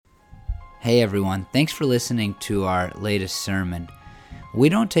Hey everyone, thanks for listening to our latest sermon. We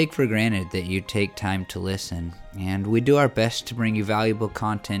don't take for granted that you take time to listen, and we do our best to bring you valuable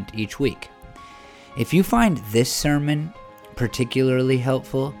content each week. If you find this sermon particularly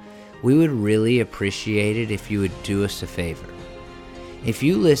helpful, we would really appreciate it if you would do us a favor. If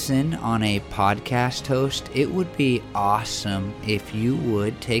you listen on a podcast host, it would be awesome if you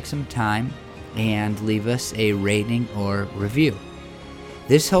would take some time and leave us a rating or review.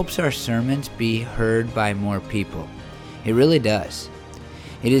 This helps our sermons be heard by more people. It really does.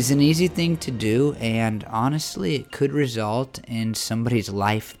 It is an easy thing to do, and honestly, it could result in somebody's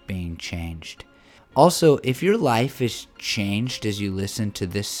life being changed. Also, if your life is changed as you listen to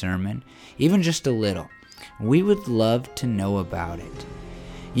this sermon, even just a little, we would love to know about it.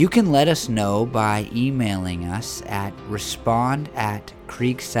 You can let us know by emailing us at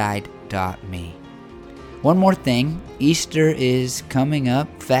respond@creekside.me. One more thing, Easter is coming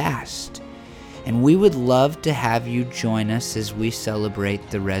up fast, and we would love to have you join us as we celebrate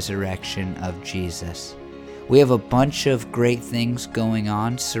the resurrection of Jesus. We have a bunch of great things going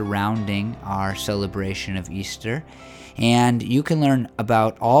on surrounding our celebration of Easter, and you can learn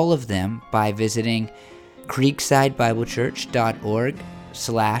about all of them by visiting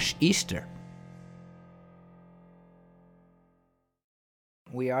creeksidebiblechurch.org/Easter.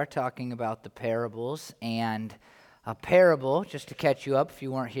 We are talking about the parables, and a parable, just to catch you up if you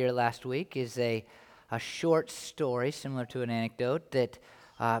weren't here last week, is a short story similar to an anecdote that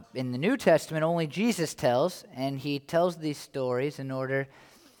in the New Testament only Jesus tells, and he tells these stories in order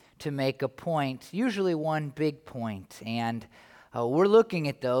to make a point, usually one big point, and we're looking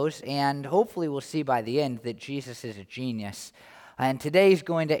at those, and hopefully we'll see by the end that Jesus is a genius. And today he's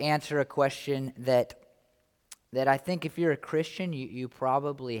going to answer a question that I think if you're a Christian, you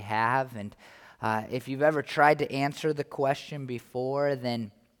probably have. And if you've ever tried to answer the question before,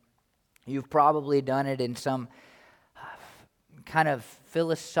 then you've probably done it in some kind of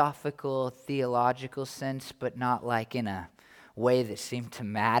philosophical, theological sense, but not like in a way that seemed to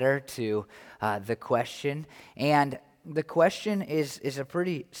matter to the question. And the question is a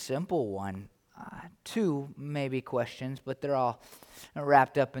pretty simple one. Two maybe questions, but they're all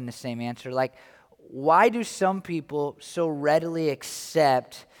wrapped up in the same answer. Like, why do some people so readily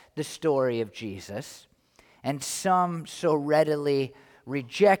accept the story of Jesus, and some so readily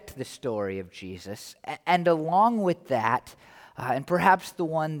reject the story of Jesus? And along with that, and perhaps the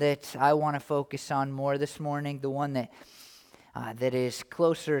one that I want to focus on more this morning, the one that is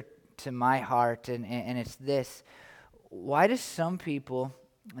closer to my heart, and it's this: why do some people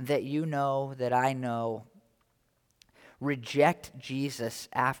that you know, that I know, reject Jesus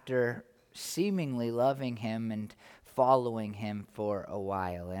after seemingly loving him and following him for a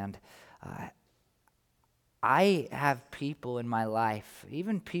while? And I have people in my life,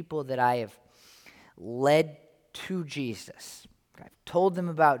 even people that I have led to Jesus. I've told them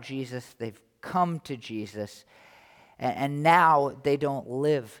about Jesus, they've come to Jesus, and now they don't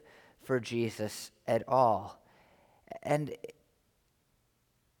live for Jesus at all. And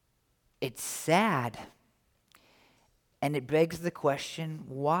it's sad, and it begs the question,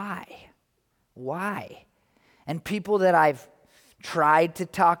 why? Why? And people that I've tried to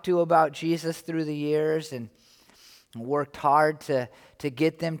talk to about Jesus through the years and worked hard to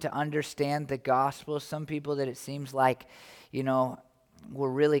get them to understand the gospel, some people that it seems like,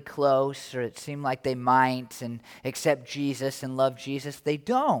 were really close, or it seemed like they might and accept Jesus and love Jesus, they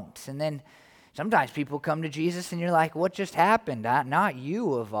don't. And then sometimes people come to Jesus and you're like, what just happened? Not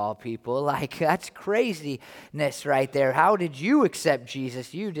you of all people. Like, that's craziness right there. How did you accept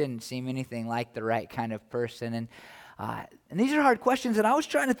Jesus? You didn't seem anything like the right kind of person. And these are hard questions. And I was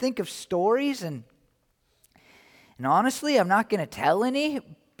trying to think of stories, and honestly, I'm not going to tell any,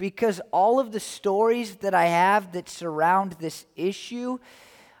 because all of the stories that I have that surround this issue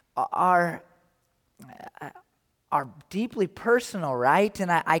are deeply personal, right?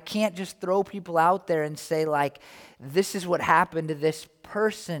 And I can't just throw people out there and say, like, this is what happened to this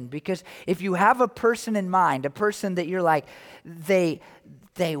person. Because if you have a person in mind, a person that you're like, they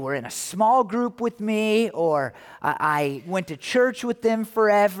were in a small group with me, or I went to church with them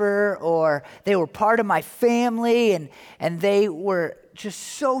forever, or they were part of my family, and they were just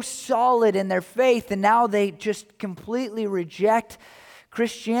so solid in their faith, and now they just completely reject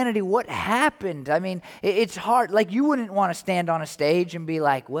Christianity. What happened? I mean, it's hard. Like, you wouldn't want to stand on a stage and be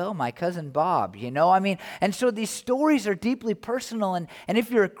like, well, my cousin Bob, and so these stories are deeply personal, and if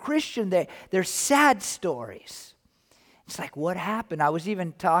you're a Christian, they're sad stories. It's like, what happened? I was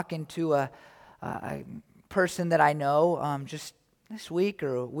even talking to a person that I know just this week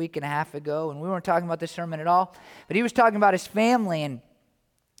or a week and a half ago, and we weren't talking about this sermon at all, but he was talking about his family, and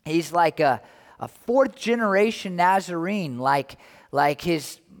He's like a fourth generation Nazarene, like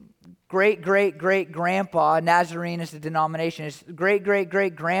his great-great-great-grandpa. Nazarene is the denomination. His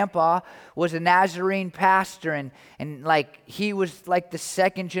great-great-great-grandpa was a Nazarene pastor, and like he was like the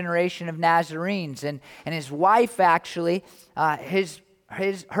second generation of Nazarenes. And his wife actually,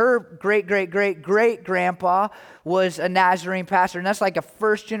 her great-great-great-great-grandpa was a Nazarene pastor, and that's like a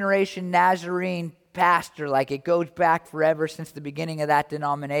first-generation Nazarene pastor. Like it goes back forever since the beginning of that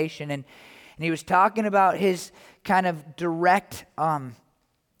denomination. And he was talking about his kind of direct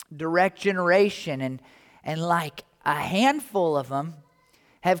generation, and like a handful of them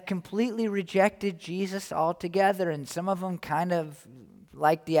have completely rejected Jesus altogether, and some of them kind of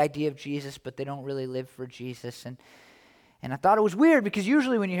like the idea of Jesus, but they don't really live for Jesus. And I thought it was weird, because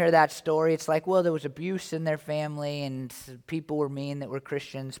usually when you hear that story, it's like, well, there was abuse in their family and people were mean that were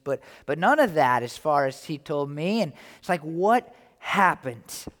Christians, but none of that as far as he told me. And it's like, what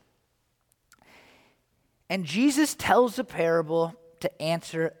happened? And Jesus tells a parable to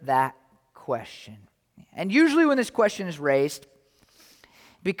answer that question. And usually when this question is raised,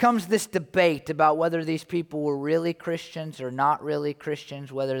 it becomes this debate about whether these people were really Christians or not really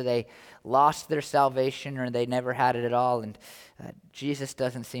Christians, whether they lost their salvation or they never had it at all. And Jesus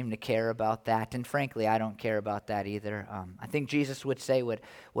doesn't seem to care about that. And frankly, I don't care about that either. I think Jesus would say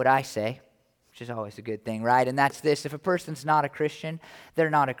what I say, which is always a good thing, right? And that's this: if a person's not a Christian, they're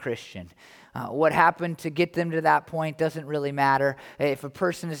not a Christian. What happened to get them to that point doesn't really matter. If a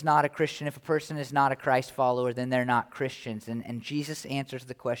person is not a Christian, if a person is not a Christ follower, then they're not Christians. And Jesus answers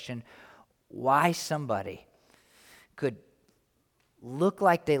the question why somebody could look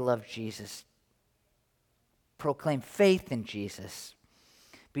like they love Jesus, proclaim faith in Jesus,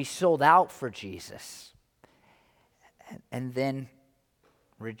 be sold out for Jesus, and then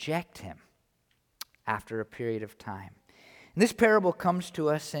reject him after a period of time. And this parable comes to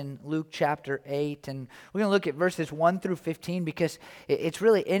us in Luke chapter 8, and we're going to look at verses 1 through 15 because it's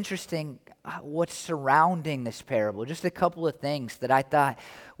really interesting what's surrounding this parable. Just a couple of things that I thought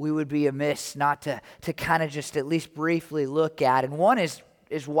we would be amiss not to kind of just at least briefly look at. And one is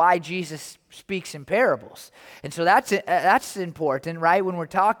why Jesus speaks in parables. And so that's important, right, when we're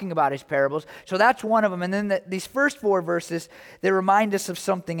talking about his parables. So that's one of them. And then these first 4 verses, they remind us of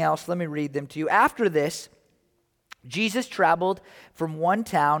something else. Let me read them to you. After this, Jesus traveled from one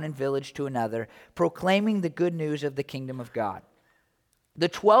town and village to another, proclaiming the good news of the kingdom of God. The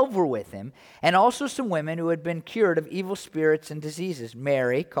 12 were with him, and also some women who had been cured of evil spirits and diseases.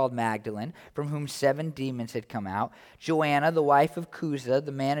 Mary, called Magdalene, from whom 7 demons had come out. Joanna, the wife of Chuza,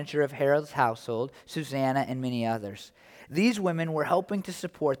 the manager of Herod's household. Susanna, and many others. These women were helping to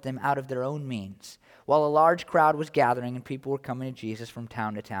support them out of their own means. While a large crowd was gathering and people were coming to Jesus from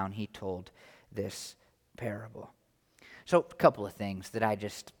town to town, he told this parable. So a couple of things that I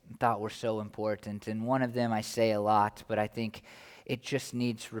just thought were so important, and one of them I say a lot, but I think it just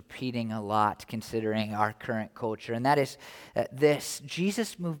needs repeating a lot considering our current culture, and that is this: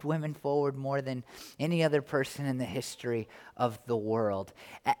 Jesus moved women forward more than any other person in the history of the world.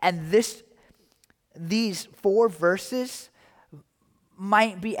 And these 4 verses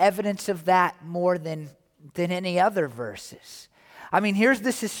might be evidence of that more than any other verses. I mean, here's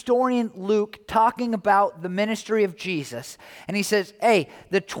this historian Luke talking about the ministry of Jesus. And he says, hey,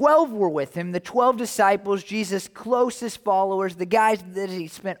 the 12 were with him, the 12 disciples, Jesus' closest followers, the guys that he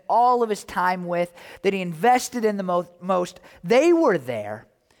spent all of his time with, that he invested in the most. They were there.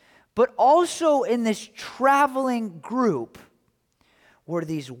 But also in this traveling group were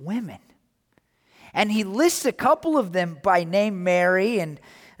these women. And he lists a couple of them by name, Mary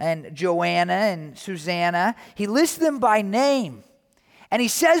and Joanna and Susanna. He lists them by name. And he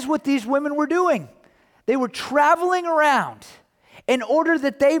says what these women were doing. They were traveling around in order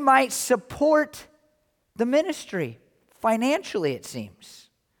that they might support the ministry financially, it seems.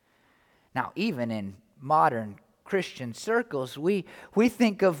 Now, even in modern Christian circles, we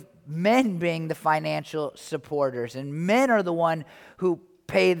think of men being the financial supporters, and men are the one who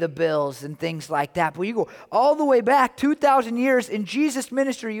pay the bills and things like that. But you go all the way back 2,000 years in Jesus'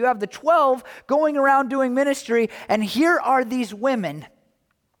 ministry, you have the 12 going around doing ministry, and here are these women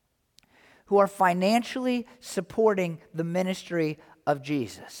who are financially supporting the ministry of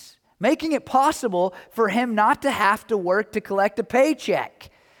Jesus, making it possible for him not to have to work to collect a paycheck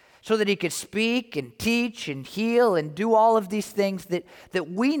so that he could speak and teach and heal and do all of these things that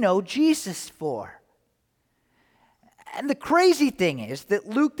we know Jesus for. And the crazy thing is that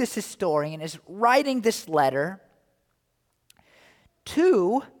Luke, this historian, is writing this letter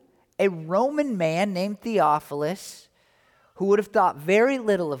to a Roman man named Theophilus who would have thought very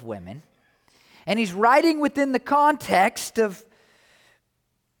little of women. And he's writing within the context of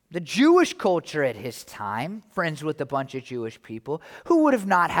the Jewish culture at his time, friends with a bunch of Jewish people who would have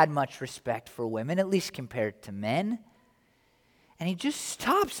not had much respect for women, at least compared to men. And he just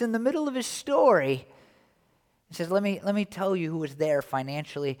stops in the middle of his story and says, let me tell you who was there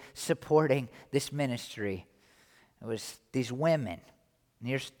financially supporting this ministry. It was these women. And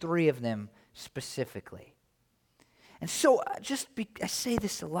here's 3 of them specifically. And so I say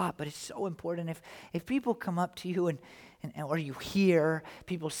this a lot, but it's so important. If people come up to you or you hear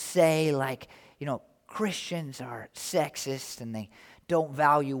people say like, Christians are sexist and they don't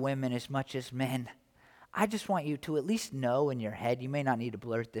value women as much as men, I just want you to at least know in your head, you may not need to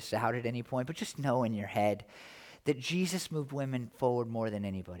blurt this out at any point, but just know in your head that Jesus moved women forward more than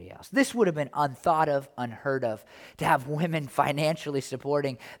anybody else. This would have been unthought of, unheard of, to have women financially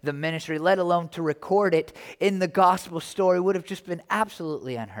supporting the ministry, let alone to record it in the gospel story, would have just been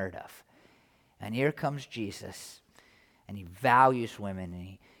absolutely unheard of. And here comes Jesus, and he values women, and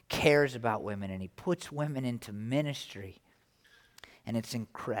he cares about women, and he puts women into ministry, and it's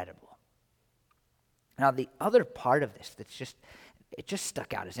incredible. Now, the other part of this it just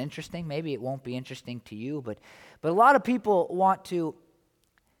stuck out as interesting. Maybe it won't be interesting to you, but a lot of people want to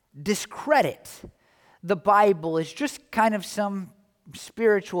discredit the Bible as just kind of some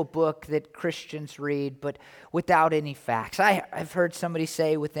spiritual book that Christians read, but without any facts. I've heard somebody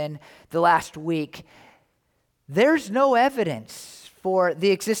say within the last week, there's no evidence for the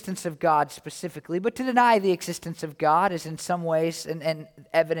existence of God specifically, but to deny the existence of God is in some ways, and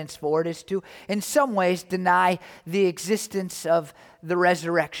evidence for it is to, in some ways, deny the existence of the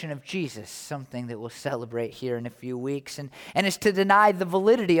resurrection of Jesus, something that we'll celebrate here in a few weeks, and is to deny the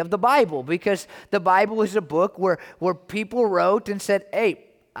validity of the Bible, because the Bible is a book where people wrote and said, hey,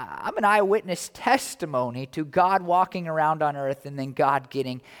 I'm an eyewitness testimony to God walking around on earth and then God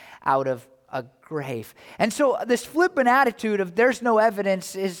getting out of a grave. And so this flippant attitude of there's no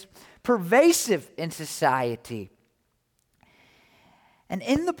evidence is pervasive in society. And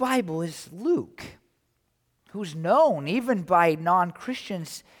in the Bible is Luke, who's known even by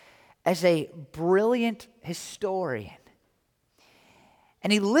non-Christians as a brilliant historian.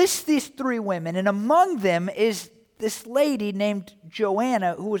 And he lists these 3 women, and among them is this lady named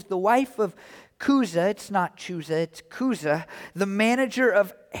Joanna, who was the wife of Chuza, it's not Chuza, it's Chuza, the manager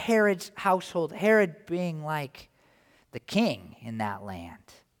of Herod's household, Herod being like the king in that land.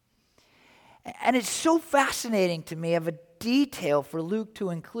 And it's so fascinating to me of a detail for Luke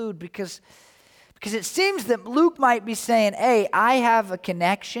to include because it seems that Luke might be saying, hey, I have a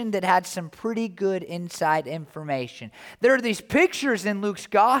connection that had some pretty good inside information. There are these pictures in Luke's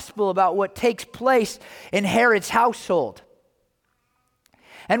gospel about what takes place in Herod's household.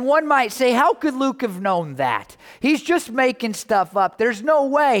 And one might say, how could Luke have known that? He's just making stuff up. There's no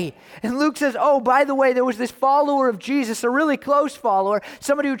way. And Luke says, oh, by the way, there was this follower of Jesus, a really close follower,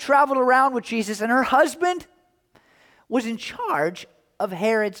 somebody who traveled around with Jesus, and her husband was in charge of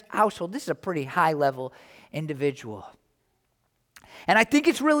Herod's household. This is a pretty high-level individual. And I think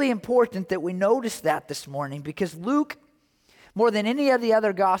it's really important that we notice that this morning, because Luke, more than any of the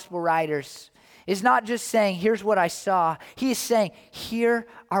other gospel writers, is not just saying, here's what I saw. He is saying, here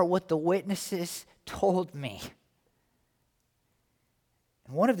are what the witnesses told me.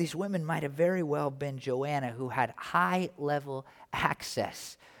 And one of these women might have very well been Joanna, who had high-level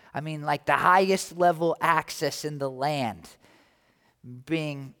access. I mean, like the highest level access in the land,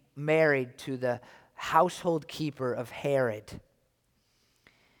 being married to the household keeper of Herod.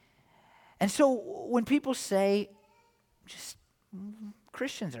 And so when people say, just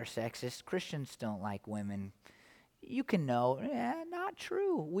Christians are sexist, Christians don't like women, you can know, not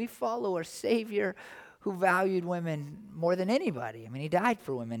true. We follow a Savior who valued women more than anybody. I mean, he died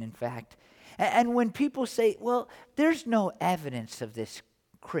for women, in fact. And when people say, well, there's no evidence of this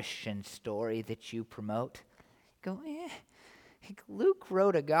Christian story that you promote, you go, Luke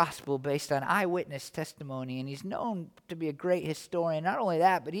wrote a gospel based on eyewitness testimony, and he's known to be a great historian. Not only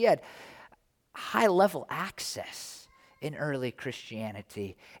that, but he had high-level access in early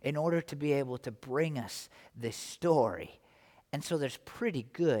Christianity in order to be able to bring us this story. And so there's pretty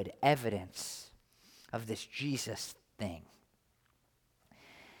good evidence of this Jesus thing.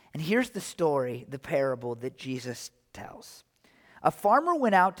 And here's the story, the parable that Jesus tells. A farmer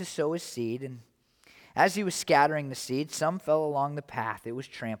went out to sow his seed, and as he was scattering the seed, some fell along the path. It was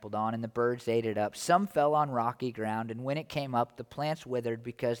trampled on, and the birds ate it up. Some fell on rocky ground, and when it came up, the plants withered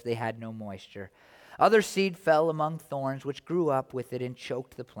because they had no moisture. Other seed fell among thorns, which grew up with it and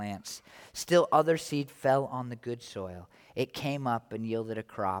choked the plants. Still other seed fell on the good soil. It came up and yielded a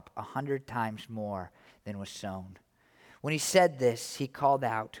crop 100 times more than was sown. When he said this, he called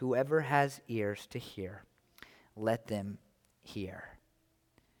out, whoever has ears to hear, let them hear.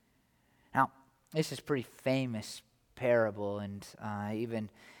 This is a pretty famous parable, and even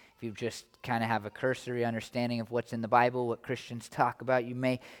if you just kind of have a cursory understanding of what's in the Bible, what Christians talk about, you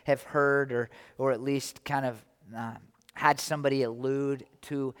may have heard or at least kind of had somebody allude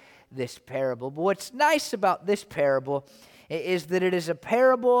to this parable. But what's nice about this parable is that it is a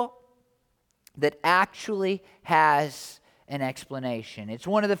parable that actually has an explanation. It's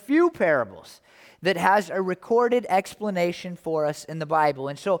one of the few parables that has a recorded explanation for us in the Bible.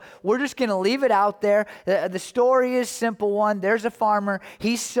 And so we're just going to leave it out there. The story is a simple one. There's a farmer.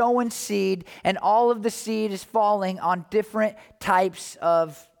 He's sowing seed, and all of the seed is falling on different types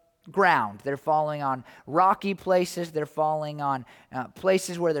of ground. They're falling on rocky places. They're falling on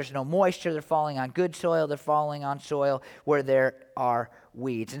places where there's no moisture. They're falling on good soil. They're falling on soil where there are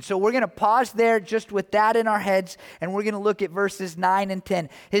weeds. And so we're going to pause there just with that in our heads, and we're going to look at verses 9 and 10.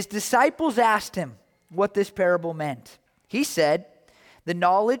 His disciples asked him what this parable meant. He said, "The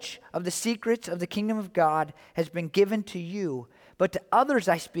knowledge of the secrets of the kingdom of God has been given to you, but to others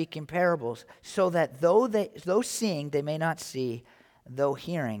I speak in parables, so that though seeing they may not see, though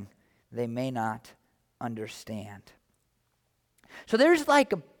hearing they may not understand." So there's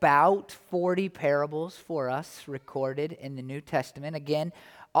like about 40 parables for us recorded in the New Testament, again,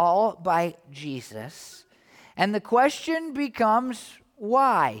 all by Jesus. And the question becomes,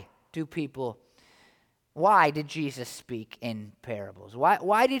 why did Jesus speak in parables?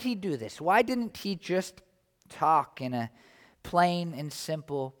 Why did he do this? Why didn't he just talk in a plain and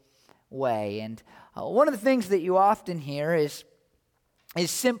simple way? And one of the things that you often hear is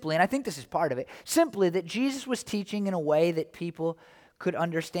simply, and I think this is part of it, simply that Jesus was teaching in a way that people could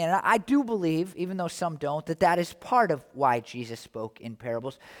understand. And I do believe, even though some don't, that is part of why Jesus spoke in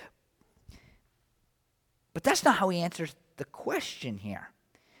parables. But that's not how he answers the question here.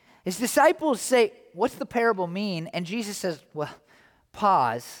 His disciples say, "What's the parable mean?" And Jesus says, "Well,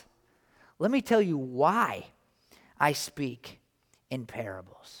 pause. Let me tell you why I speak in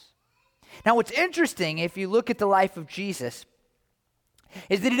parables." Now, what's interesting, if you look at the life of Jesus,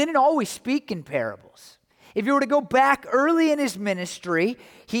 is that he didn't always speak in parables. If you were to go back early in his ministry,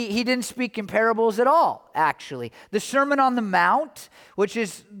 he didn't speak in parables at all, actually. The Sermon on the Mount, which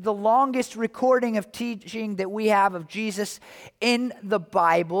is the longest recording of teaching that we have of Jesus in the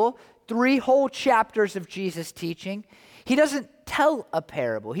Bible, 3 whole chapters of Jesus teaching, he doesn't tell a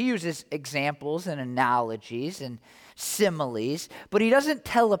parable. He uses examples and analogies and similes, but he doesn't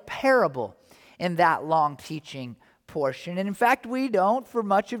tell a parable in that long teaching portion. And in fact, we don't, for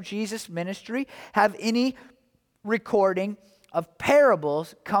much of Jesus' ministry, have any recording of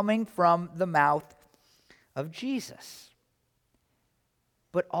parables coming from the mouth of Jesus.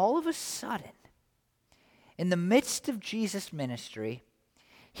 But all of a sudden, in the midst of Jesus' ministry,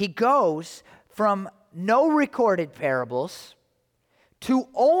 he goes from no recorded parables to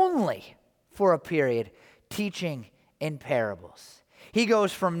only, for a period, teaching in parables. He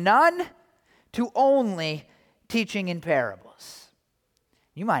goes from none to only teaching in parables.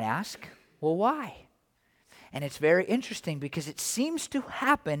 You might ask, well, why? And it's very interesting because it seems to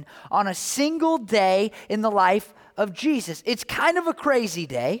happen on a single day in the life of Jesus. It's kind of a crazy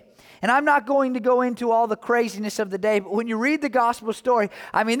day, and I'm not going to go into all the craziness of the day, but when you read the gospel story,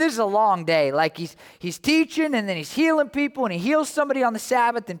 I mean, this is a long day. Like he's teaching, and then he's healing people, and he heals somebody on the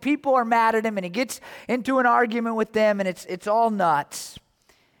Sabbath, and people are mad at him, and he gets into an argument with them, and it's all nuts.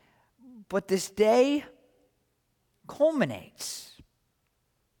 But this day culminates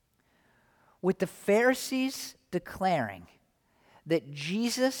with the Pharisees declaring that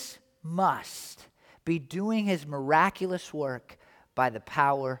Jesus must be doing his miraculous work by the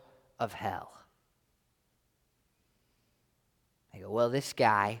power of hell. They go, well, this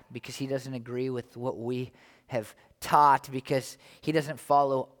guy, because he doesn't agree with what we have taught, because he doesn't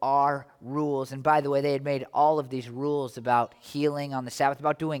follow our rules. And by the way, they had made all of these rules about healing on the Sabbath,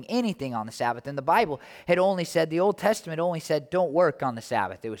 about doing anything on the Sabbath. And the Bible had only said, the Old Testament only said, don't work on the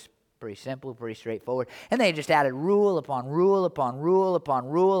Sabbath. It was pretty simple, pretty straightforward. And they just added rule upon rule upon rule upon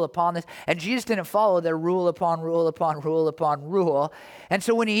rule upon this. And Jesus didn't follow their rule upon rule upon rule upon rule. And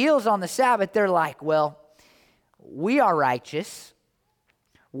so when he heals on the Sabbath, they're like, well, we are righteous.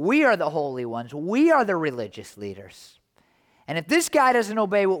 We are the holy ones. We are the religious leaders. And if this guy doesn't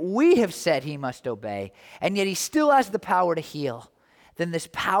obey what we have said he must obey, and yet he still has the power to heal, then this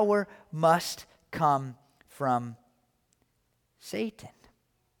power must come from Satan.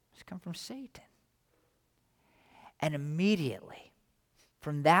 It must come from Satan. And immediately,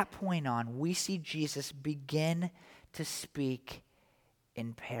 from that point on, we see Jesus begin to speak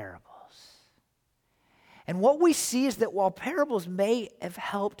in parables. And what we see is that while parables may have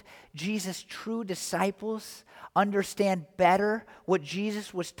helped Jesus' true disciples understand better what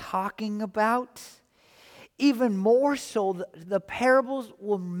Jesus was talking about, even more so, the parables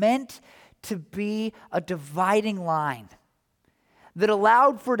were meant to be a dividing line that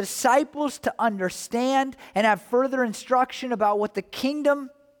allowed for disciples to understand and have further instruction about what the kingdom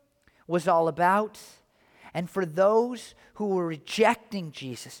was all about. And for those who were rejecting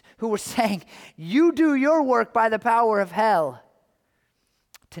Jesus, who were saying, you do your work by the power of hell,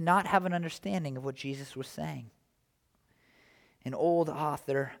 to not have an understanding of what Jesus was saying. An old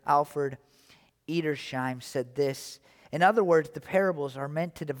author, Alfred Edersheim, said this: in other words, the parables are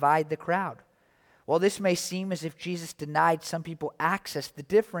meant to divide the crowd. While this may seem as if Jesus denied some people access, the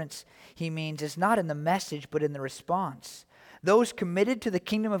difference, he means, is not in the message but in the response. Those committed to the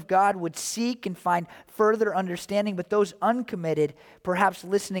kingdom of God would seek and find further understanding, but those uncommitted, perhaps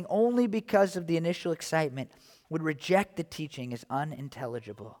listening only because of the initial excitement, would reject the teaching as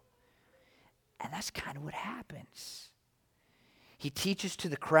unintelligible. And that's kind of what happens. He teaches to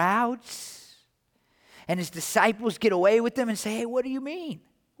the crowds, and his disciples get away with them and say, hey, what do you mean?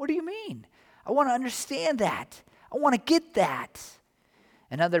 What do you mean? I want to understand that. I want to get that.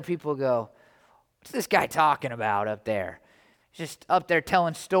 And other people go, what's this guy talking about up there? Just up there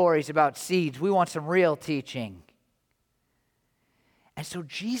telling stories about seeds. We want some real teaching. And so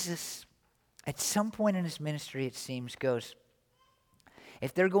Jesus, at some point in his ministry, it seems, goes,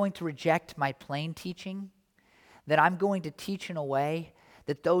 if they're going to reject my plain teaching, then I'm going to teach in a way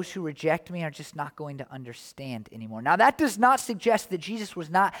that those who reject me are just not going to understand anymore. Now, that does not suggest that Jesus was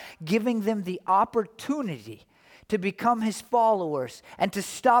not giving them the opportunity to become his followers and to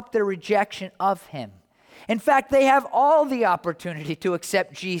stop their rejection of him. In fact, they have all the opportunity to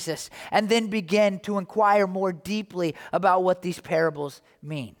accept Jesus and then begin to inquire more deeply about what these parables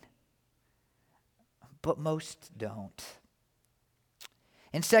mean. But most don't.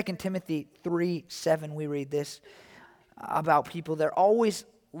 In 2 Timothy 3:7, we read this about people. They're always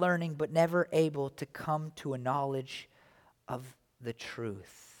learning but never able to come to a knowledge of the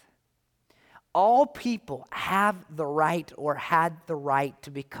truth. All people have the right or had the right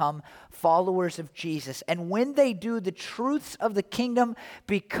to become followers of Jesus. And when they do, the truths of the kingdom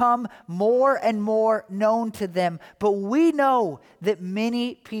become more and more known to them. But we know that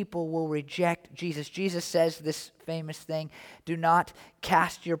many people will reject Jesus. Jesus says this famous thing, do not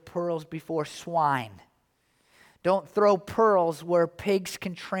cast your pearls before swine. Don't throw pearls where pigs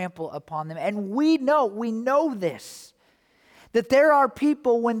can trample upon them. And we know this, that there are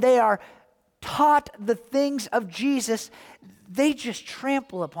people when they are taught the things of Jesus, they just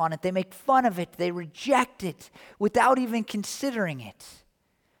trample upon it. They make fun of it. They reject it without even considering it.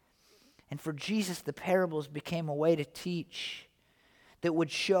 And for Jesus, the parables became a way to teach that would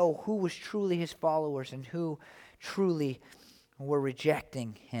show who was truly his followers and who truly were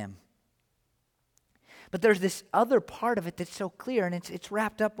rejecting him. But there's this other part of it that's so clear, and it's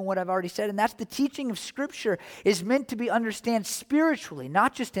wrapped up in what I've already said, and that's the teaching of Scripture is meant to be understood spiritually,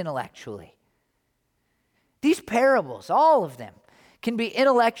 not just intellectually. These parables, all of them, can be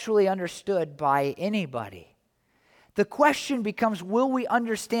intellectually understood by anybody. The question becomes, will we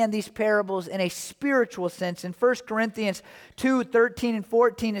understand these parables in a spiritual sense? In 1 Corinthians 2:13 and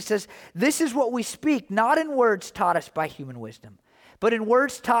 14, it says, this is what we speak, not in words taught us by human wisdom, but in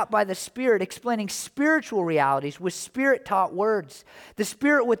words taught by the Spirit, explaining spiritual realities with Spirit-taught words.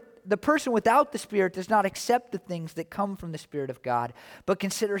 The person without the Spirit does not accept the things that come from the Spirit of God, but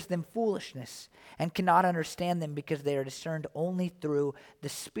considers them foolishness and cannot understand them because they are discerned only through the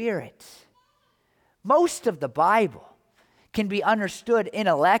Spirit. Most of the Bible can be understood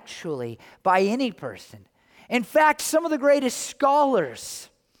intellectually by any person. In fact, some of the greatest scholars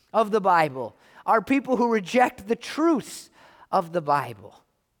of the Bible are people who reject the truths of the Bible.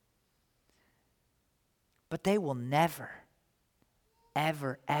 But they will never,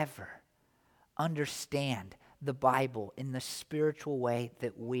 ever understand the Bible in the spiritual way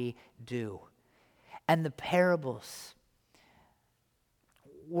that we do. And the parables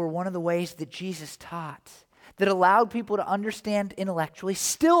were one of the ways that Jesus taught that allowed people to understand intellectually,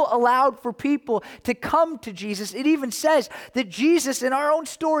 still allowed for people to come to Jesus. It even says that Jesus, in our own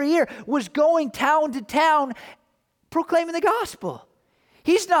story here, was going town to town proclaiming the gospel.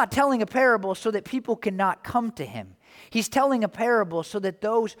 He's not telling a parable so that people cannot come to him. He's telling a parable so that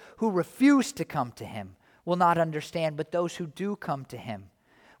those who refuse to come to him will not understand, but those who do come to him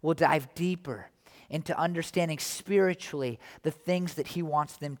will dive deeper into understanding spiritually the things that he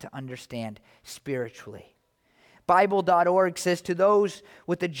wants them to understand spiritually. Bible.org says, to those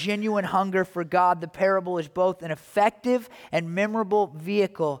with a genuine hunger for God, the parable is both an effective and memorable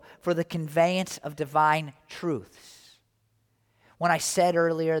vehicle for the conveyance of divine truths. When I said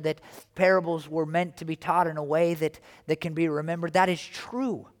earlier that parables were meant to be taught in a way that can be remembered, that is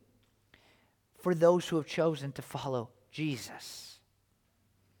true for those who have chosen to follow Jesus.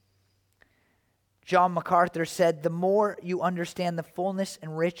 John MacArthur said, the more you understand the fullness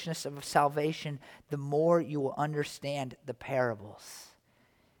and richness of salvation, the more you will understand the parables.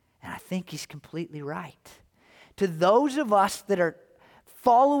 And I think he's completely right. To those of us that are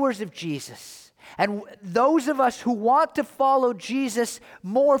followers of Jesus, and those of us who want to follow Jesus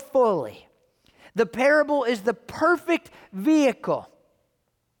more fully, the parable is the perfect vehicle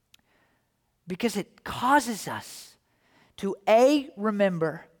because it causes us to A,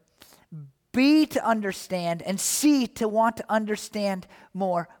 remember, B, to understand, and C, to want to understand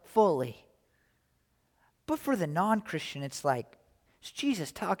more fully. But for the non-Christian, it's like, what's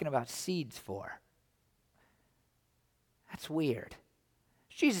Jesus talking about seeds for? That's weird.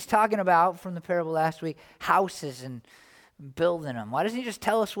 What's Jesus talking about, from the parable last week, houses and building them? Why doesn't he just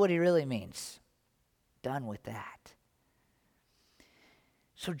tell us what he really means? Done with that.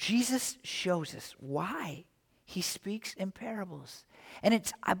 So Jesus shows us why he speaks in parables. And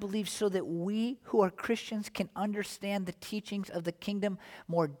it's, I believe, so that we who are Christians can understand the teachings of the kingdom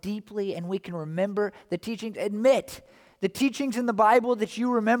more deeply, and we can remember the teachings. Admit, the teachings in the Bible that you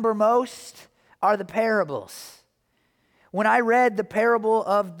remember most are the parables. When I read the parable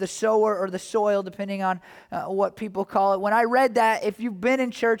of the sower or the soil, depending on what people call it, when I read that, if you've been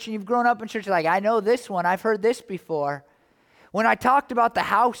in church and you've grown up in church, you're like, I know this one, I've heard this before. When I talked about the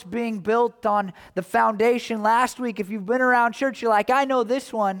house being built on the foundation last week, if you've been around church, you're like, I know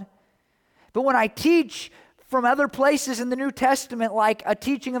this one. But when I teach from other places in the New Testament, like a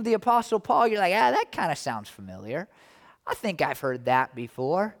teaching of the Apostle Paul, you're like, that kind of sounds familiar. I think I've heard that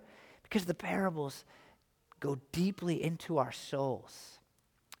before. Because the parables go deeply into our souls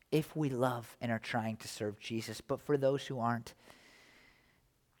if we love and are trying to serve Jesus. But for those who aren't,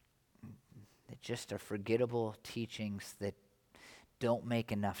 they just are forgettable teachings that don't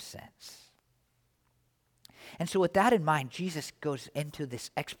make enough sense. And so with that in mind, Jesus goes into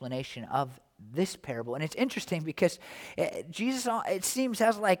this explanation of this parable. And it's interesting because Jesus, it seems,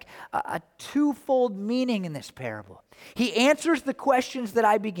 has like a twofold meaning in this parable. He answers the questions that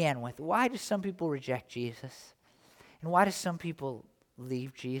I began with. Why do some people reject Jesus? And why do some people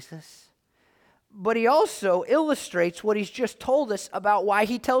leave Jesus? But he also illustrates what he's just told us about why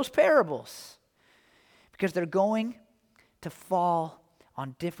he tells parables. Because they're going to fall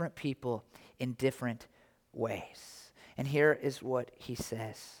on different people in different ways. And here is what he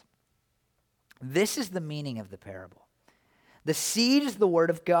says. This is the meaning of the parable. The seed is the word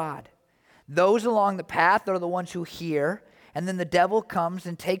of God. Those along the path are the ones who hear, and then the devil comes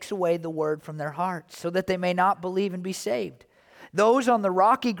and takes away the word from their hearts, so that they may not believe and be saved. Those on the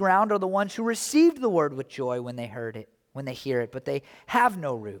rocky ground are the ones who received the word with joy when they hear it, but they have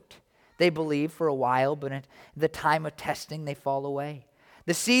no root. They believe for a while, but at the time of testing, they fall away.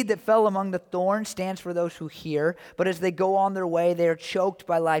 The seed that fell among the thorns stands for those who hear, but as they go on their way, they are choked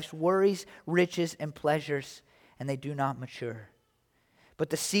by life's worries, riches, and pleasures, and they do not mature. But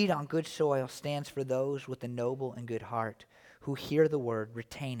the seed on good soil stands for those with a noble and good heart, who hear the word,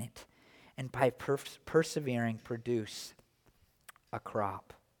 retain it, and by persevering produce a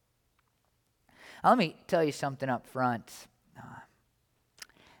crop. Now, let me tell you something up front.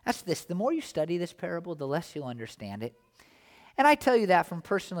 That's this. The more you study this parable, the less you'll understand it. And I tell you that from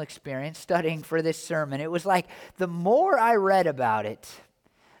personal experience, studying for this sermon. It was like the more I read about it,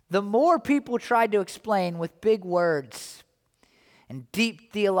 the more people tried to explain with big words and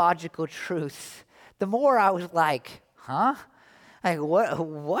deep theological truths, the more I was like, huh? Like,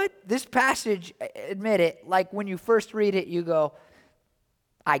 what? This passage, admit it, like when you first read it, you go,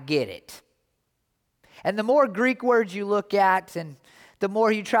 I get it. And the more Greek words you look at and the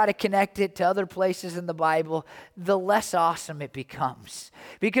more you try to connect it to other places in the Bible, the less awesome it becomes.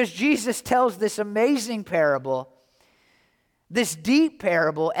 Because Jesus tells this amazing parable, this deep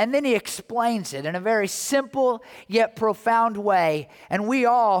parable, and then he explains it in a very simple yet profound way. And we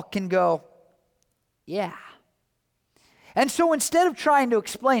all can go, yeah. And so instead of trying to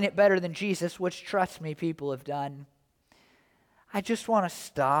explain it better than Jesus, which trust me, people have done, I just want to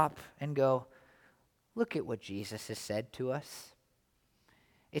stop and go, look at what Jesus has said to us.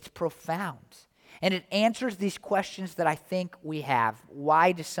 It's profound. And it answers these questions that I think we have.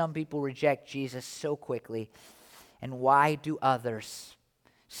 Why do some people reject Jesus so quickly? And why do others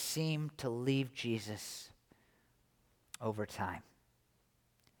seem to leave Jesus over time?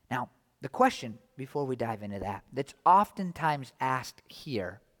 Now, The question, before we dive into that, that's oftentimes asked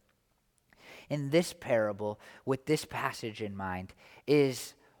here in this parable with this passage in mind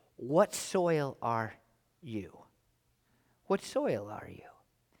is, what soil are you? What soil are you?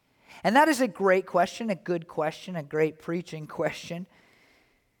 And that is a great question, a good question, a great preaching question.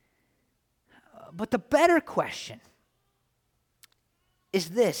 But the better question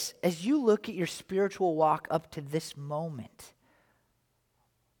is this: as you look at your spiritual walk up to this moment,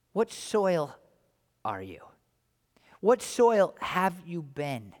 what soil are you? What soil have you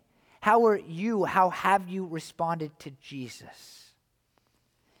been? How have you responded to Jesus?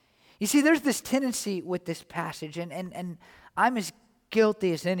 You see, there's this tendency with this passage, and I'm as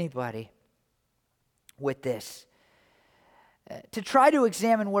guilty as anybody with this, to try to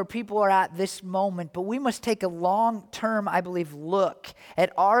examine where people are at this moment, but we must take a long-term, I believe, look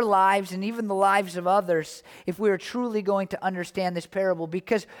at our lives and even the lives of others if we are truly going to understand this parable.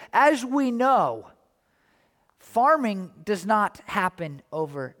 Because as we know, farming does not happen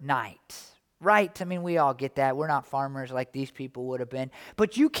overnight, right? I mean, we all get that. We're not farmers like these people would have been.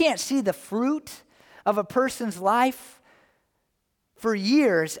 But you can't see the fruit of a person's life for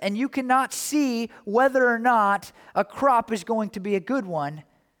years, and you cannot see whether or not a crop is going to be a good one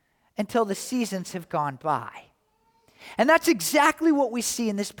until the seasons have gone by. And that's exactly what we see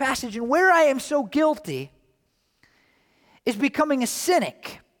in this passage. And where I am so guilty is becoming a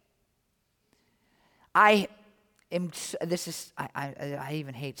cynic. I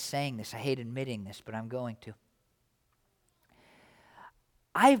even hate saying this. I hate admitting this, but I'm going to.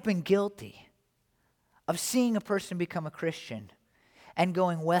 I've been guilty of seeing a person become a Christian and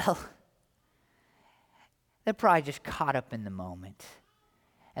going, well, they're probably just caught up in the moment,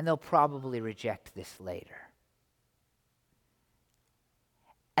 and they'll probably reject this later.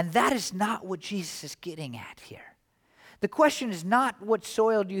 And that is not what Jesus is getting at here. The question is not what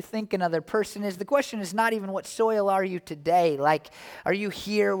soil do you think another person is. The question is not even what soil are you today. Like, are you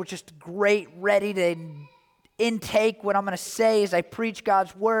here with just great, ready to intake what I'm going to say as I preach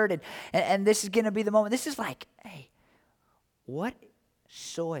God's word, and this is going to be the moment. This is like, hey, what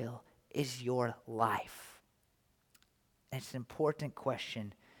soil is your life? And it's an important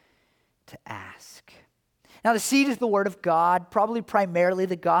question to ask. Now, the seed is the word of God, probably primarily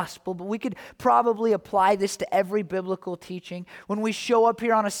the gospel, but we could probably apply this to every biblical teaching. When we show up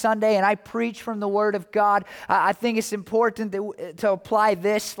here on a Sunday and I preach from the word of God, I think it's important to apply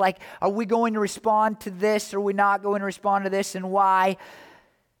this. Like, are we going to respond to this? Or are we not going to respond to this, and why?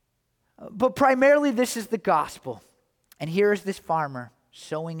 But primarily this is the gospel. And here is this farmer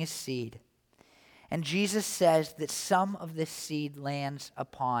sowing his seed. And Jesus says that some of this seed lands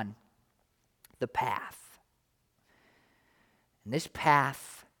upon the path. And this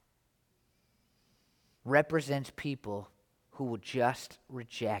path represents people who will just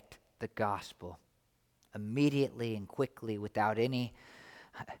reject the gospel immediately and quickly without any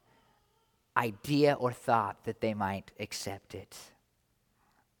idea or thought that they might accept it.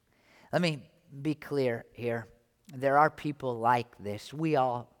 Let me be clear here. There are people like this. We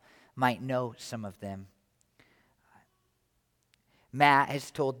all might know some of them. Matt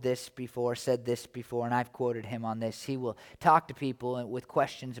has told this before, said this before, and I've quoted him on this. He will talk to people with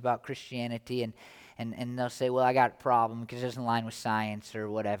questions about Christianity, and they'll say, well, I got a problem because it doesn't align with science or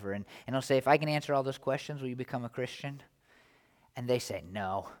whatever. And he'll say, if I can answer all those questions, will you become a Christian? And they say,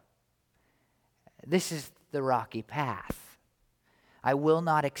 no. This is the rocky path. I will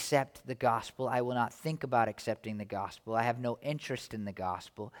not accept the gospel. I will not think about accepting the gospel. I have no interest in the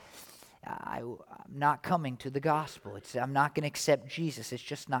gospel. I'm not coming to the gospel. I'm not going to accept Jesus. It's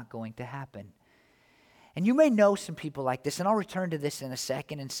just not going to happen. And you may know some people like this, and I'll return to this in a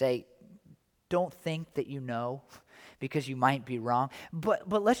second and say, don't think that you know, because you might be wrong.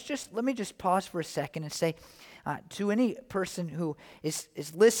 But let me just pause for a second and say, to any person who is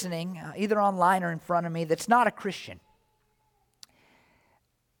listening, either online or in front of me, that's not a Christian,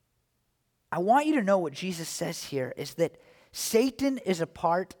 I want you to know what Jesus says here is that Satan is a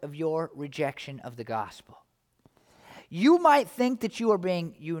part of your rejection of the gospel. You might think that you are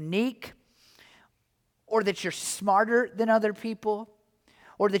being unique, or that you're smarter than other people,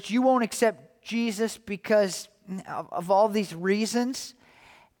 or that you won't accept Jesus because of all these reasons.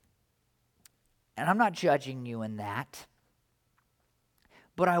 And I'm not judging you in that.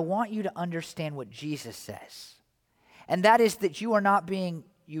 But I want you to understand what Jesus says. And that is that you are not being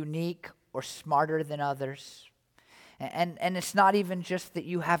unique or smarter than others. And it's not even just that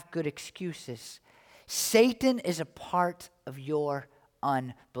you have good excuses. Satan is a part of your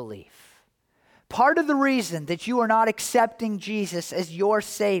unbelief. Part of the reason that you are not accepting Jesus as your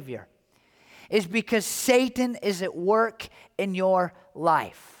Savior is because Satan is at work in your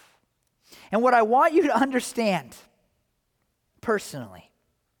life. And what I want you to understand personally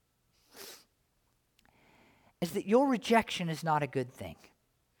is that your rejection is not a good thing.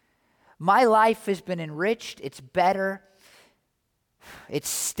 My life has been enriched, it's better, it's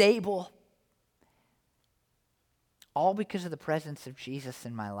stable, all because of the presence of Jesus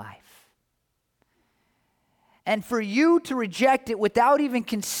in my life. And for you to reject it without even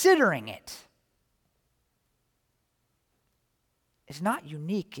considering it is not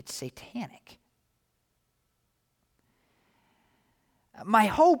unique, it's satanic. My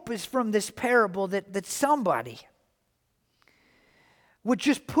hope is from this parable that somebody would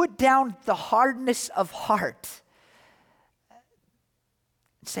just put down the hardness of heart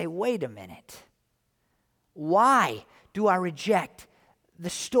and say, wait a minute. Why do I reject the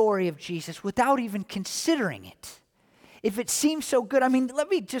story of Jesus without even considering it? If it seems so good, let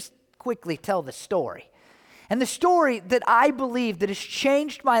me just quickly tell the story. And the story that I believe that has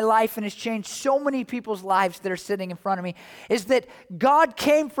changed my life and has changed so many people's lives that are sitting in front of me is that God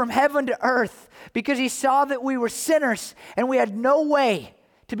came from heaven to earth because he saw that we were sinners and we had no way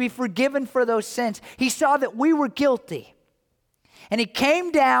to be forgiven for those sins. He saw that we were guilty. And he came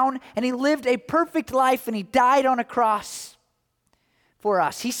down and he lived a perfect life and he died on a cross for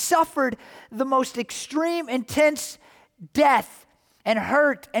us. He suffered the most extreme, intense death and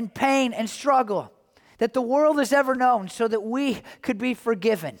hurt and pain and struggle that the world has ever known so that we could be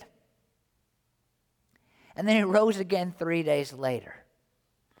forgiven. And then he rose again 3 days later.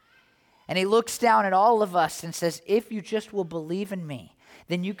 And he looks down at all of us and says, if you just will believe in me,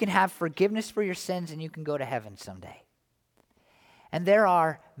 then you can have forgiveness for your sins and you can go to heaven someday. And there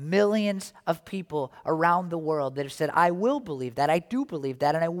are millions of people around the world that have said, I will believe that, I do believe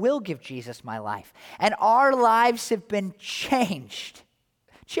that, and I will give Jesus my life. And our lives have been changed.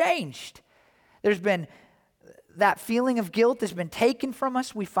 There's been that feeling of guilt has been taken from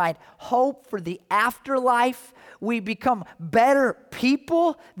us. We find hope for the afterlife. We become better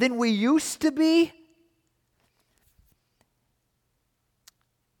people than we used to be.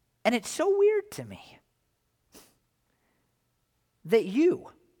 And it's so weird to me that you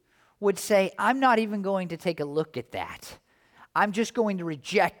would say, I'm not even going to take a look at that. I'm just going to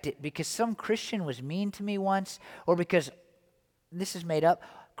reject it because some Christian was mean to me once, or because, this is made up,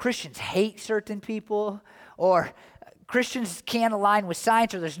 Christians hate certain people, or Christians can't align with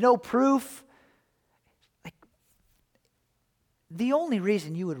science, or there's no proof. Like, the only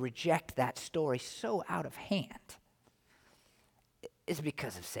reason you would reject that story so out of hand is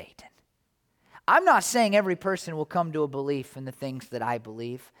because of Satan. I'm not saying every person will come to a belief in the things that I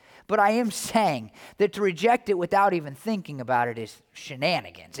believe, but I am saying that to reject it without even thinking about it is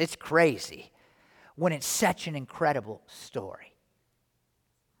shenanigans. It's crazy when it's such an incredible story.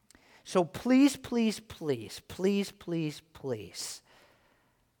 So please, please, please, please, please, please,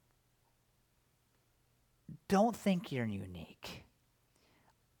 don't think you're unique.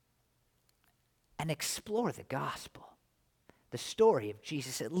 And explore the gospel, the story of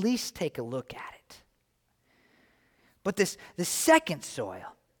Jesus. At least take a look at it. But the second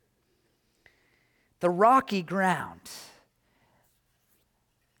soil, the rocky ground,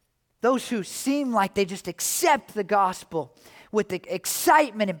 those who seem like they just accept the gospel with the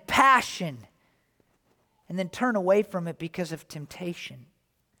excitement and passion and then turn away from it because of temptation.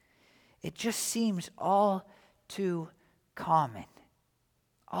 It just seems all too common.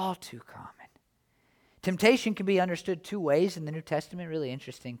 All too common. Temptation can be understood two ways in the New Testament, really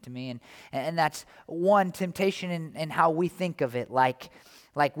interesting to me. And that's one, temptation in how we think of it, like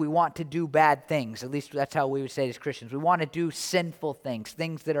we want to do bad things. At least that's how we would say it as Christians. We want to do sinful things,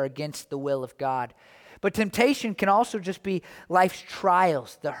 things that are against the will of God. But temptation can also just be life's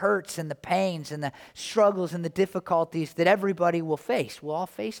trials, the hurts and the pains and the struggles and the difficulties that everybody will face. We'll all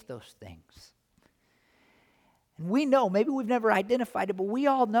face those things. And we know, maybe we've never identified it, but we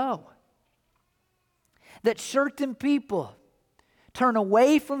all know that certain people turn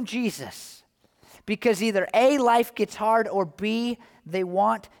away from Jesus because either A, life gets hard, or B, they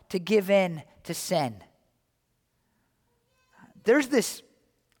want to give in to sin. There's this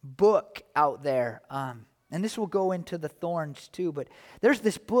book out there, and this will go into the thorns too, but there's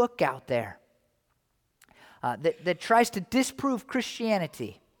this book out there that tries to disprove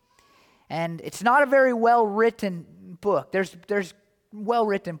Christianity. And it's not a very well-written book. There's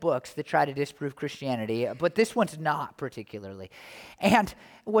well-written books that try to disprove Christianity, but this one's not particularly. And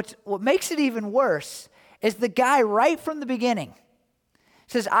what makes it even worse is the guy right from the beginning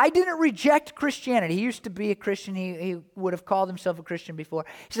says, I didn't reject Christianity. He used to be a Christian. He would have called himself a Christian before.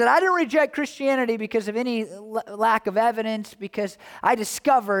 He said, I didn't reject Christianity because of any lack of evidence, because I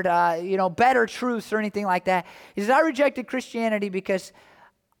discovered better truths or anything like that. He says, I rejected Christianity because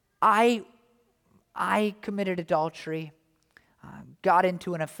I committed adultery, got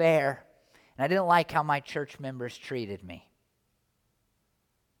into an affair, and I didn't like how my church members treated me.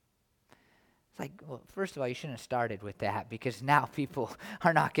 It's like, well, first of all, you shouldn't have started with that, because now people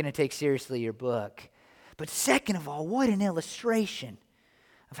are not going to take seriously your book. But second of all, what an illustration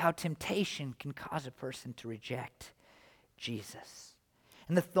of how temptation can cause a person to reject Jesus.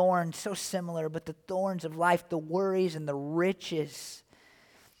 And the thorns, so similar, but the thorns of life, the worries and the riches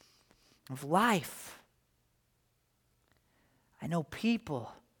of life. I know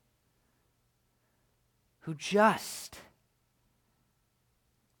people who just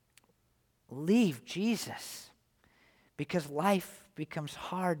leave Jesus because life becomes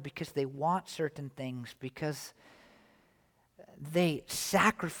hard, because they want certain things, because they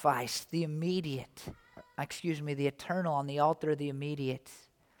sacrifice the eternal on the altar of the immediate.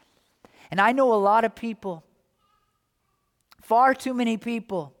 And I know a lot of people, far too many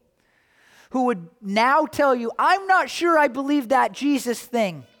people, who would now tell you, I'm not sure I believe that Jesus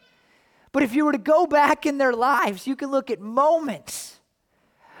thing. But if you were to go back in their lives, you can look at moments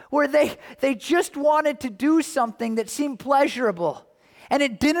where they just wanted to do something that seemed pleasurable, and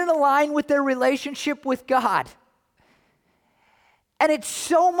it didn't align with their relationship with God. And it's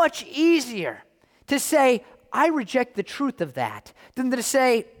so much easier to say, I reject the truth of that, than to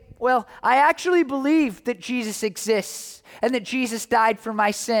say, well, I actually believe that Jesus exists, and that Jesus died for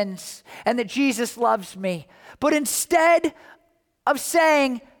my sins, and that Jesus loves me. But instead of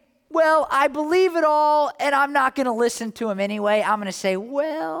saying, well, I believe it all, and I'm not going to listen to him anyway, I'm going to say,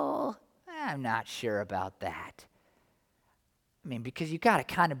 well, I'm not sure about that. I mean, because you got to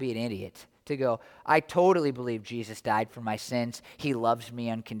kind of be an idiot to go, I totally believe Jesus died for my sins. He loves me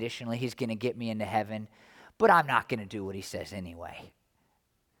unconditionally. He's going to get me into heaven, but I'm not going to do what he says anyway.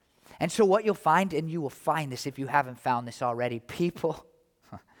 And so what you'll find, and you will find this if you haven't found this already, people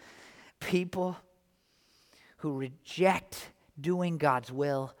who reject doing God's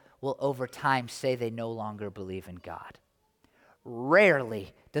will over time say they no longer believe in God.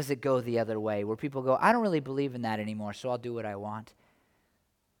 Rarely does it go the other way, where people go, I don't really believe in that anymore, so I'll do what I want.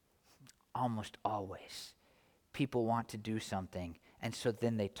 Almost always, people want to do something, and so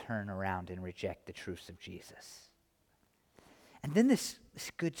then they turn around and reject the truths of Jesus. And then this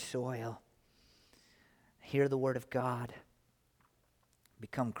good soil, hear the word of God,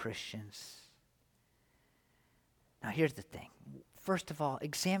 become Christians. Now here's the thing. First of all,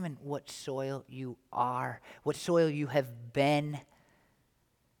 examine what soil you are, what soil you have been.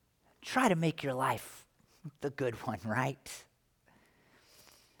 Try to make your life the good one, right?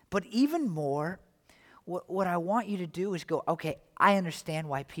 But even more, what I want you to do is go, okay, I understand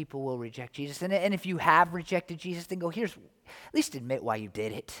why people will reject Jesus. And if you have rejected Jesus, then go, at least admit why you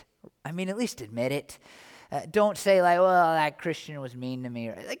did it. I mean, at least admit it. Don't say like, well, that Christian was mean to me.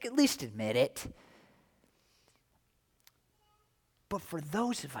 Or, at least admit it. But for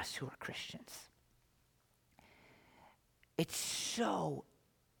those of us who are Christians, it's so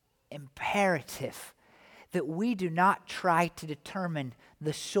imperative that we do not try to determine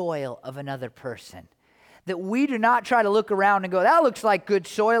the soil of another person. That we do not try to look around and go, that looks like good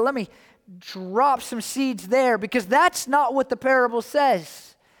soil. Let me drop some seeds there, because that's not what the parable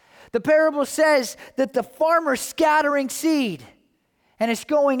says. The parable says that the farmer's scattering seed, and it's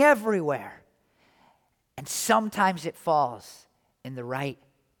going everywhere. And sometimes it falls in the right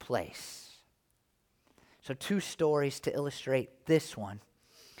place. So 2 stories to illustrate this one,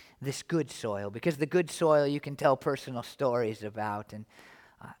 this good soil, because the good soil you can tell personal stories about. And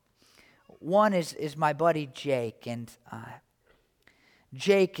one is my buddy Jake, and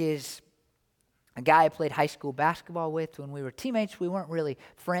Jake is a guy I played high school basketball with when we were teammates. We weren't really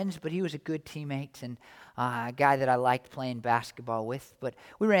friends, but he was a good teammate and a guy that I liked playing basketball with. But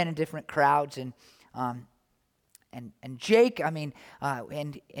we ran in different crowds, and Jake, I mean,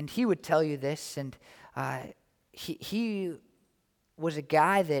 and he would tell you this, and he was a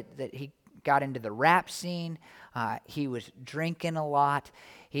guy that he got into the rap scene. He was drinking a lot.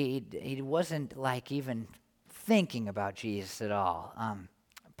 He wasn't like even thinking about Jesus at all.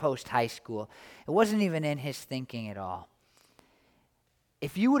 Post high school, it wasn't even in his thinking at all.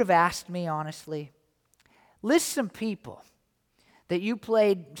 If you would have asked me honestly, list some people that you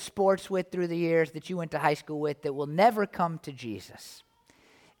played sports with through the years, that you went to high school with, that will never come to Jesus,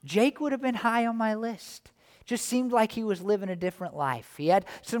 Jake would have been high on my list. Just seemed like he was living a different life. He had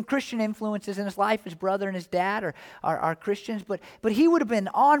some Christian influences in his life. His brother and his dad are Christians, but he would have been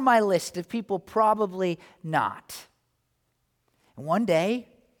on my list of people probably not. And one day,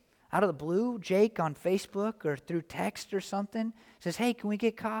 out of the blue, Jake on Facebook or through text or something says, hey, can we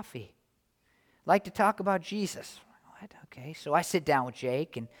get coffee? I'd like to talk about Jesus. what? Okay. So I sit down with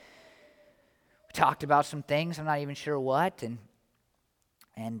Jake, and we talked about some things. I'm not even sure what, and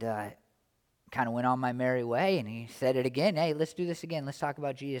kind of went on my merry way. And he said it again. Hey, let's do this again. Let's talk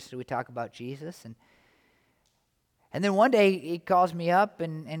about Jesus. So we talk about Jesus, and then one day he calls me up,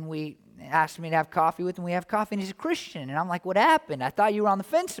 and we asked me to have coffee with him. We have coffee, and he's a Christian. And I'm like, what happened? I thought you were on the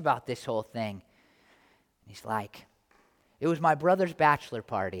fence about this whole thing. And he's like, it was my brother's bachelor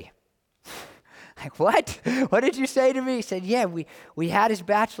party. Like, what? What did you say to me? He said, yeah, we had his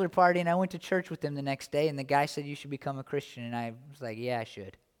bachelor party, and I went to church with him the next day, and the guy said you should become a Christian. And I was like, yeah, I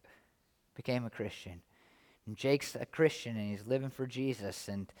should. Became a Christian. And Jake's a Christian, and he's living for Jesus.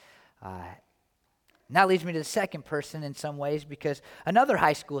 And that leads me to the second person in some ways, because another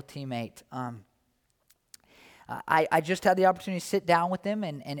high school teammate, I just had the opportunity to sit down with him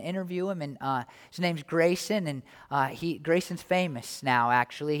and interview him, and his name's Grayson, and Grayson's famous now,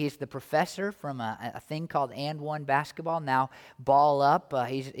 actually. He's the professor from a thing called And One Basketball, now Ball Up.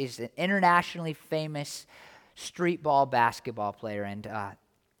 He's an internationally famous street ball basketball player, and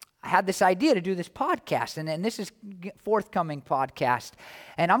I had this idea to do this podcast, and this is forthcoming podcast,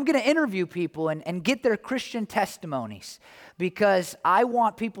 and I'm going to interview people and get their Christian testimonies, because I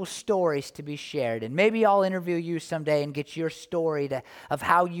want people's stories to be shared, and maybe I'll interview you someday and get your story of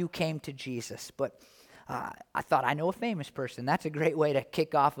how you came to Jesus. But I thought, I know a famous person. That's a great way to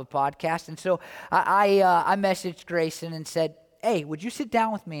kick off a podcast. And so I messaged Grayson and said, hey, would you sit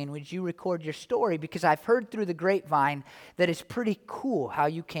down with me and would you record your story? Because I've heard through the grapevine that it's pretty cool how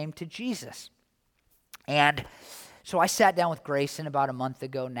you came to Jesus. And so I sat down with Grayson about a month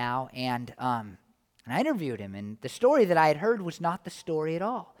ago now, and I interviewed him. And the story that I had heard was not the story at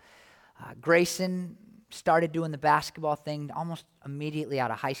all. Grayson started doing the basketball thing almost immediately out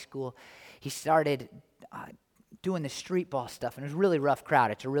of high school. He started doing the street ball stuff, and it was a really rough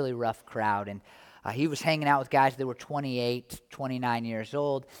crowd. It's a really rough crowd, and he was hanging out with guys that were 28, 29 years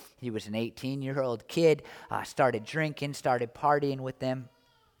old. He was an 18-year-old kid, started drinking, started partying with them.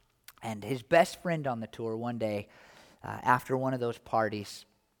 And his best friend on the tour one day, after one of those parties,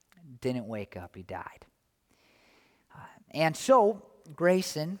 didn't wake up. He died. And so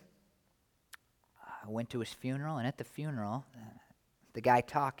Grayson went to his funeral, and at the funeral, the guy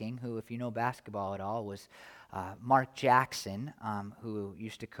talking, who, if you know basketball at all, was Mark Jackson, who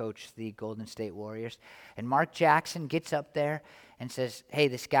used to coach the Golden State Warriors. And Mark Jackson gets up there and says, hey,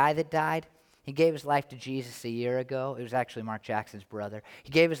 this guy that died, he gave his life to Jesus a year ago. It was actually Mark Jackson's brother. He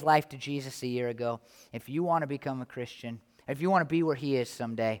gave his life to Jesus a year ago. If you want to become a Christian, if you want to be where he is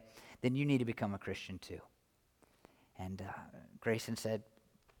someday, then you need to become a Christian too. And Grayson said,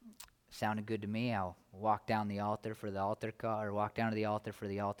 sounded good to me. I'll walk down the altar for the altar call, or walk down to the altar for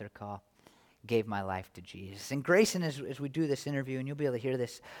the altar call. Gave my life to Jesus. And Grayson, as we do this interview, and you'll be able to hear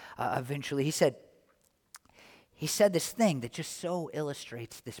this eventually, he said this thing that just so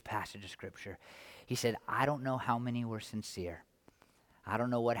illustrates this passage of Scripture. He said, I don't know how many were sincere. I don't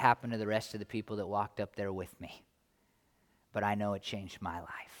know what happened to the rest of the people that walked up there with me, but I know it changed my life.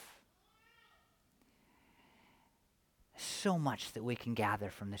 So much that we can gather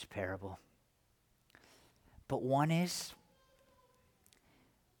from this parable. But one is,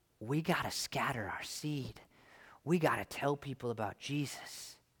 we got to scatter our seed. We got to tell people about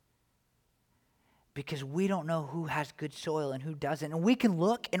Jesus. Because we don't know who has good soil and who doesn't. And we can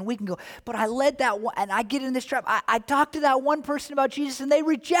look and we can go, but I led that one, and I get in this trap. I talked to that one person about Jesus and they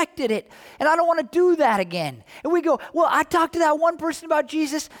rejected it. And I don't want to do that again. And we go, well, I talked to that one person about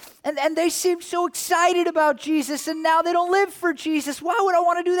Jesus and they seemed so excited about Jesus, and now they don't live for Jesus. Why would I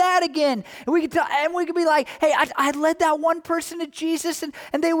want to do that again? And we could be like, hey, I led that one person to Jesus and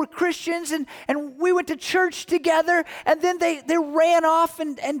they were Christians and we went to church together, and then they ran off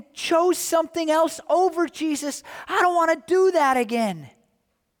and chose something else over Jesus. I don't want to do that again.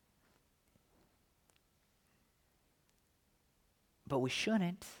 But we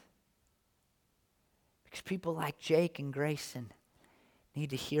shouldn't, because people like Jake and Grayson need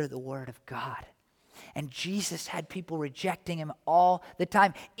to hear the word of God. And Jesus had people rejecting him all the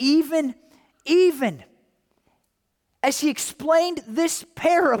time. Even as he explained this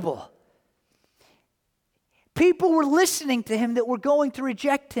parable, people were listening to him that were going to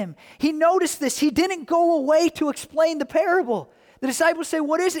reject him. He noticed this. He didn't go away to explain the parable. The disciples say,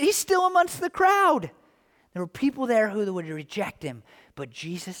 what is it? He's still amongst the crowd. There were people there who would reject him, but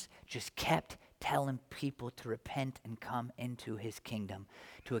Jesus just kept telling people to repent and come into his kingdom,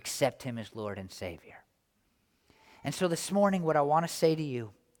 to accept him as Lord and Savior. And so this morning, what I want to say to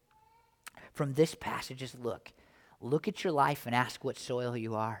you from this passage is, look at your life and ask what soil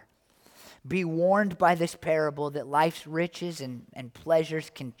you are. Be warned by this parable that life's riches and pleasures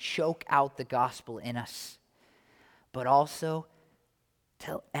can choke out the gospel in us. but also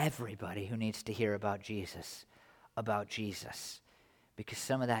tell everybody who needs to hear about Jesus, because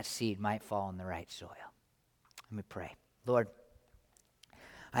some of that seed might fall in the right soil. Let me pray. Lord,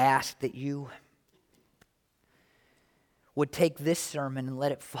 I ask that you would take this sermon and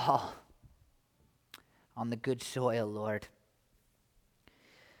let it fall on the good soil, Lord.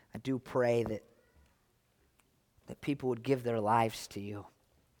 I do pray that people would give their lives to you.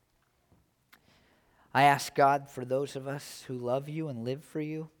 I ask God for those of us who love you and live for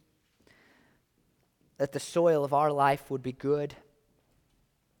you, that the soil of our life would be good,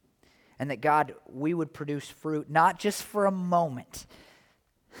 and that, God, we would produce fruit, not just for a moment,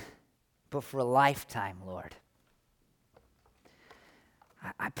 but for a lifetime, Lord.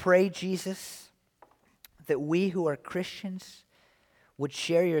 I pray, Jesus, that we who are Christians would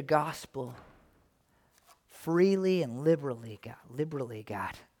share your gospel freely and liberally,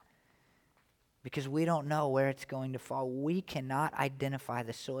 God, because we don't know where it's going to fall. We cannot identify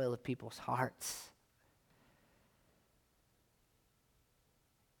the soil of people's hearts.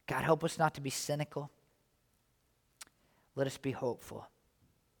 God, help us not to be cynical. Let us be hopeful.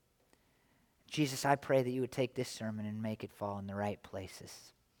 Jesus, I pray that you would take this sermon and make it fall in the right places,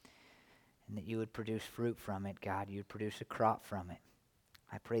 and that you would produce fruit from it, God. You would produce a crop from it.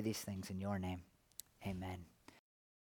 I pray these things in your name. Amen.